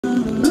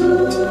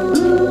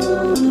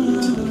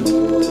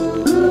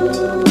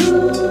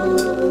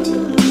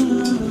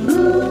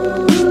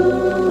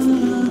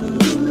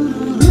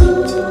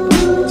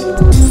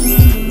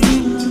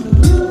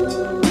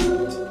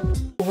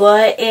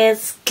What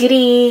is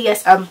goody?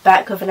 Yes, I'm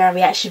back with another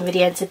reaction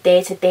video, and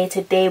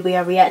today we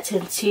are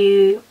reacting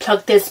to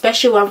Plugged In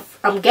special.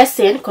 I'm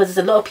guessing because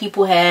there's a lot of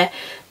people here.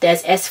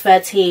 There's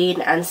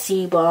S13 and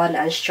C1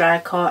 and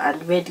Strika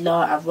and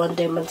Ridla and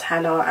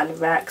RondoMontana and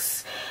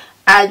Rakz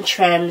and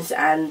Tremz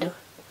and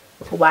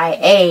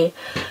YA.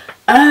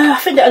 I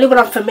think the only one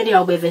I'm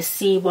familiar with is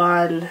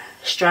C1,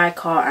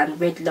 Strika and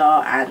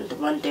Ridla and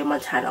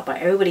RondoMontana, but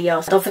everybody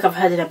else, I don't think I've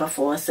heard of them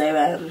before.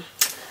 So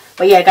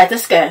but yeah guys,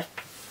 let's go.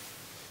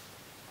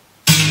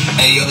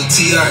 Hey yo,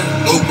 TR,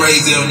 no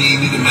braids, they don't need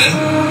nigga, man.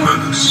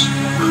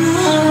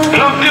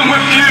 Plugged in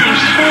with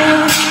Fumez.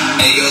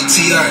 Hey yo,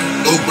 TR,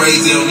 no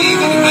braids, they don't need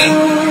nigga, man.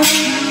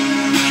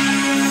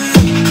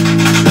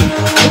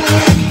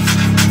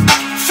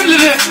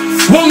 Feeling it.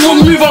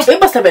 One move on. We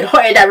must have been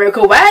hot in that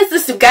record. Why is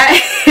this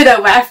guy in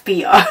a wife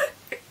beater?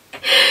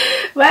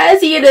 Why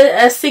is he in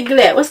a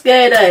singlet? What's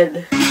going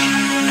on?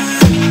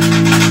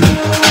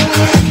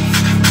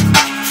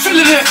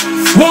 Feeling it.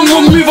 One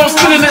move, I'm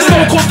spinning it.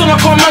 Stone cost on a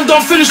car, man,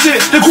 done finished it.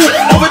 They call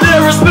over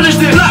there and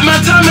finished it. Black man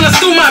time and I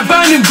still might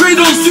ban him.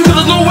 Grade on suit,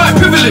 there's no white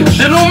privilege.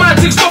 They know my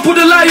tick stop with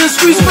the lion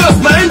squeeze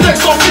first. My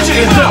index stop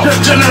fidgeting.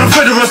 General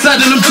Federer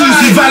sliding them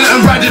Tuesday. Violent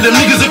and riding them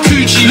niggas are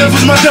coochie.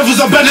 Levels my devils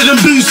are better than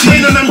Boosie.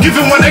 Rain on them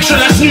giving one extra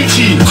that's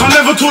Snoochie. Can't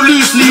never talk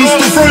loosely.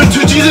 Still throwing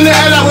 2 G's in the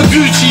air like with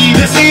Gucci.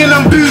 They're saying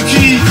I'm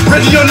bookie.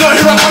 Ready or not,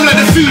 here I come like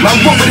the food. Man,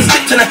 walk with a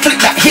stick and I click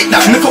that, hit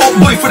that. Make a up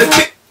boy for the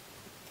kick.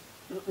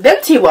 Them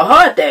two were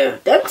hard though.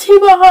 Them two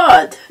were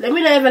hard. Let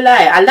me not even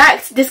lie. I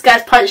liked this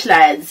guy's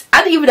punchlines.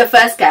 And even the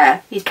first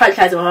guy. His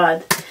punchlines were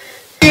hard.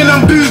 And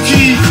I'm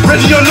bookie.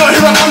 Ready or not,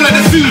 here I come like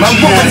the food. Man,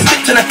 walk with a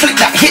stick and I click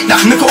that, hit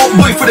that. Make a up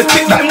boy for the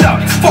kick that.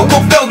 Fuck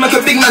off bells, make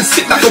a big man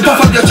sit like a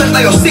buff up your chest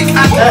like you're sick.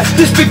 And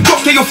this big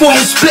drop, get your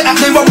forehead split at.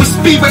 They run with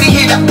speed, ready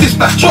hear that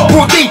dispatch.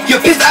 Bro, deep, you're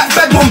pissed at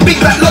bad one big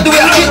back. Love the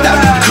way I hit that.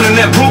 Couldn't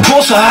let bro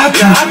go, so I had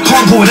to.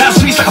 Can't go without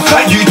sweets like a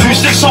fat you. 2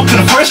 sticks up in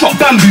the forest, not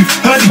bamboo.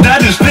 Heard he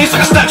died in his place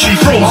like a statue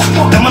froze.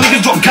 Then my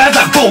niggas drop guys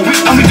like bolt.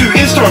 And we do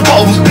Insta and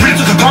bottles. Bring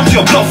to the gun to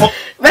your block for.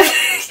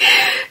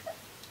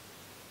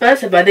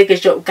 First of all,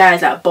 niggas drop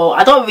guys like Bolt.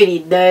 I don't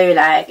really know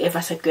like if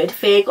that's a good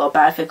thing or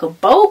bad thing.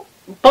 Bolt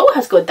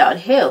has gone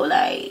downhill.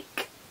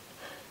 Like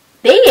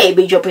they ain't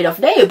been dropping off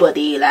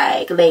nobody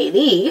like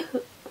lately.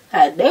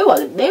 Like no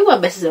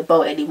one messes with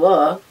Bolt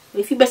anymore.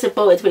 If you mess with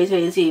Bolt in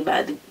 2022,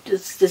 man,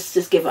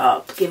 just give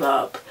up. Give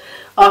up.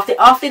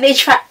 After they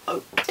try,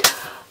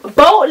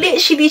 Bolt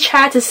literally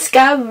tried to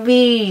scam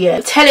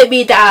me, telling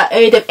me that I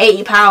owed him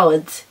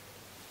 £80.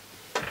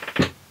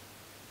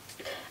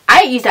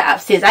 I ain't used that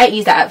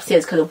app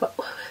since. Because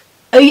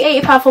owe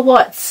you £80 for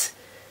what?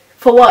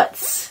 For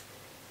what?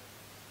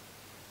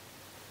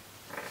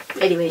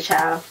 Anyway,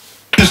 ciao.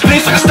 This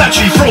place like a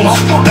statue froze.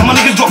 Then my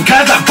niggas drop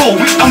guys like bolt.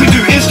 And we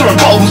do Insta and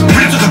bottles.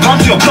 Bring to the gun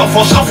to your block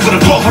for a scuffle with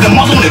a block with a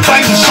muzzle on it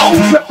bangs and soul.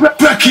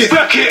 Back it,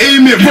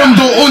 aim it,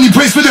 Rondo, only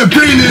place where their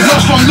brain is.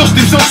 Last one lost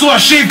himself, so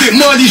I shaved it.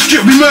 Marley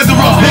strip, we murder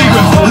up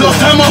pagans. Last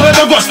time I heard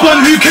I got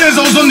spun, who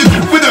cares? I was on the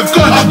with a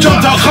gun. I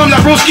jumped out calm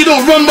like broski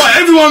don't run, but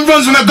everyone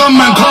runs when a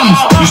gunman comes.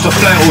 Used to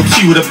fly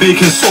OT with a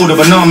baking soda,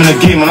 but now I'm in the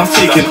game and I'm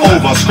taking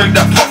over. Scrape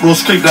that pop roll,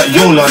 scrape that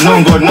Yola.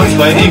 Now I'm got nuts,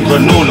 but it ain't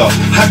granola.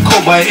 Had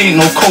coke, but it ain't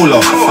no cola.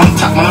 I'm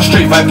tapped, man, I'm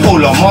straight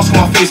bipolar. Mask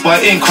on my face,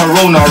 but it ain't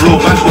corona. Real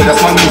bad boy, that's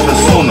my main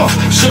persona.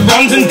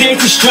 Surrounds and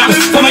dating straps.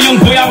 From a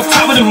young boy, I was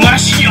tight with a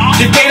mash.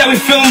 The day that we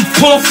filmed,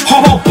 pull up,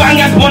 hop up,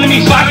 bang, had one in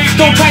me back.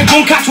 Don't try,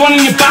 don't catch one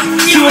in your back.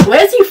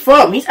 Where's he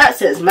from? His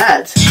accent's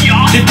mad.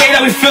 The day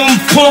that we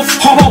filmed, pull up,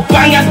 hop up,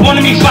 bang, had one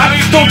in me back.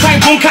 Don't try,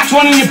 don't catch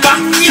one in your back.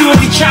 You will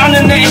be chatting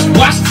and then it's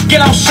blast.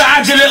 Get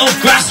outside, your little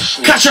grass.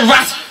 Catch a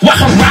rat,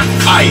 whack a rat.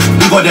 Aye,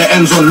 we got their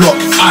ends on lock.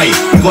 Aye,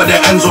 we got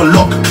their ends on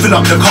lock. Fill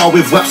up the car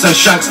with whaps and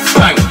shanks.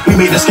 Bang, we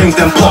made the skanks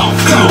them pop.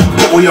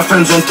 Put all your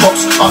friends on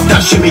tops. Up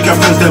that shit, make your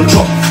friends them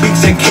drop. Big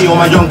ZK on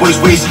my young boy's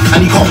waist,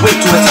 and he can't wait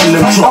to attend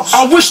them drops.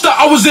 I wish that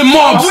I was in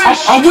mobs.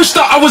 I wish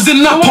that I was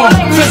in Napa.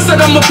 They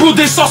said I'm a broad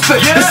day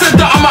suspect. They said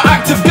that I'm an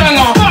active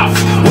ganger.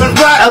 Went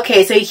right.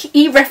 Okay, so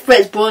he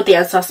referenced Broad Day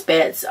and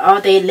Suspects. Are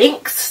they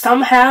linked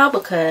somehow?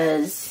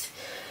 Because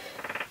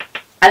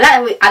I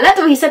like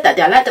the way he said that.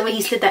 I like the way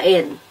he slid that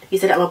in. He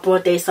said I'm a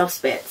Broad Day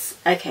Suspects.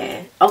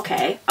 Okay.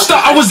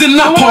 That I was in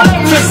Napa.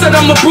 They said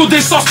I'm a broad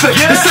day suspect.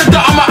 They said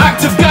that I'm an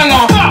active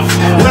ganger.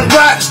 Went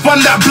right,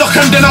 spun that block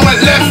and then I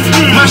went left.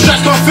 My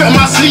shots can't fit on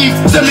my sleeve.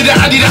 Send me the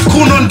addy that's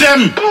cool on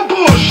them.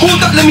 Hold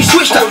up, let me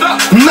switch that.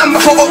 Man,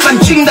 back up and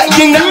ching that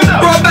ying that.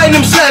 Bro, bang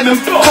him, slam him.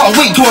 Can't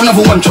wait till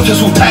another one drops,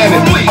 just all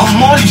timing. I'm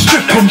Marley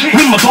stripping.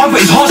 With my dog, but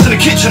his heart's in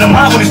the kitchen. I'm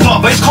high when it's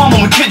dark, but it's calm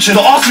on the kitchen.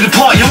 Don't ask me to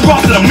party, I'm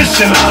rough that I'm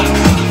missing.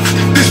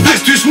 This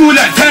place too small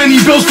like tiny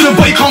bells to the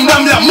body, can't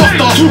ram like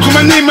muffler. Talk on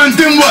my name and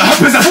then what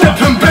happens? I step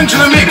and bench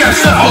and I make that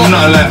set. I'm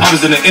not like I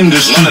was in the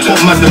industry. Talk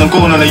mad then I'm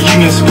going on a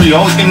union spree.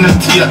 I was in the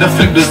tea at the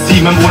flip the Z.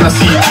 Remember when I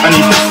see and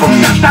he hits from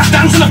me. That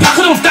dance in the pack,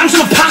 I don't dance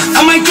in the pack.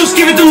 I might just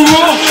give it the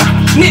raw.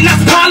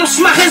 Knick-knack, pile of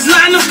smackers,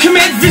 line of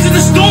commit, visit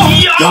the store.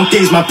 Young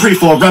days man pray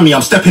for a Rammy.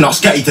 I'm stepping out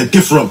scatty to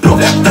different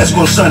blocks. That's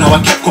concerned how I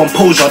kept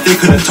composure. They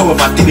couldn't tell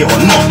if I did it or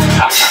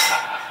not.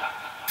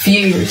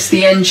 Fumez,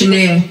 the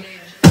engineer.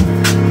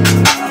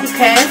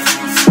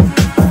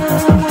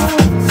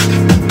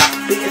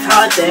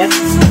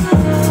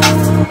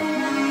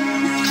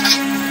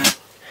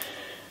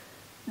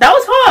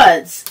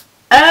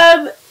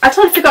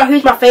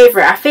 who's my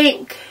favourite? I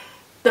think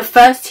the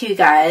first two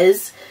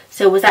guys.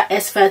 So was that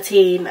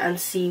S13 and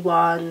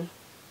C1?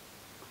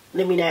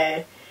 Let me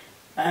know.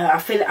 I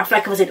feel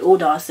like it was in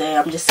order, so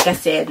I'm just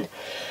guessing.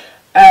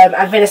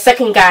 And then the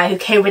second guy who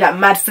came with that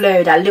mad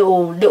flow, that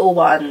little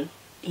one.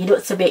 He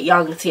looks a bit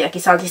young too. Like he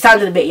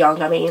sounded a bit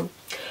young. I mean,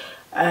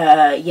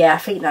 yeah, I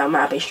think that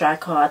might have been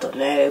Strika. I don't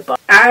know, but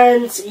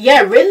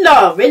yeah,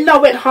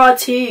 Ridla went hard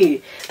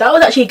too. That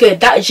was actually good.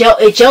 That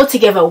it gelled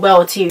together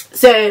well too.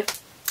 So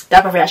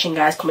that's my reaction,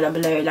 guys. Comment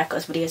down below, like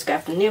us videos,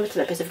 subscribe for the newest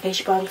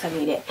notification button because I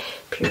need it.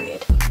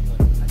 Period.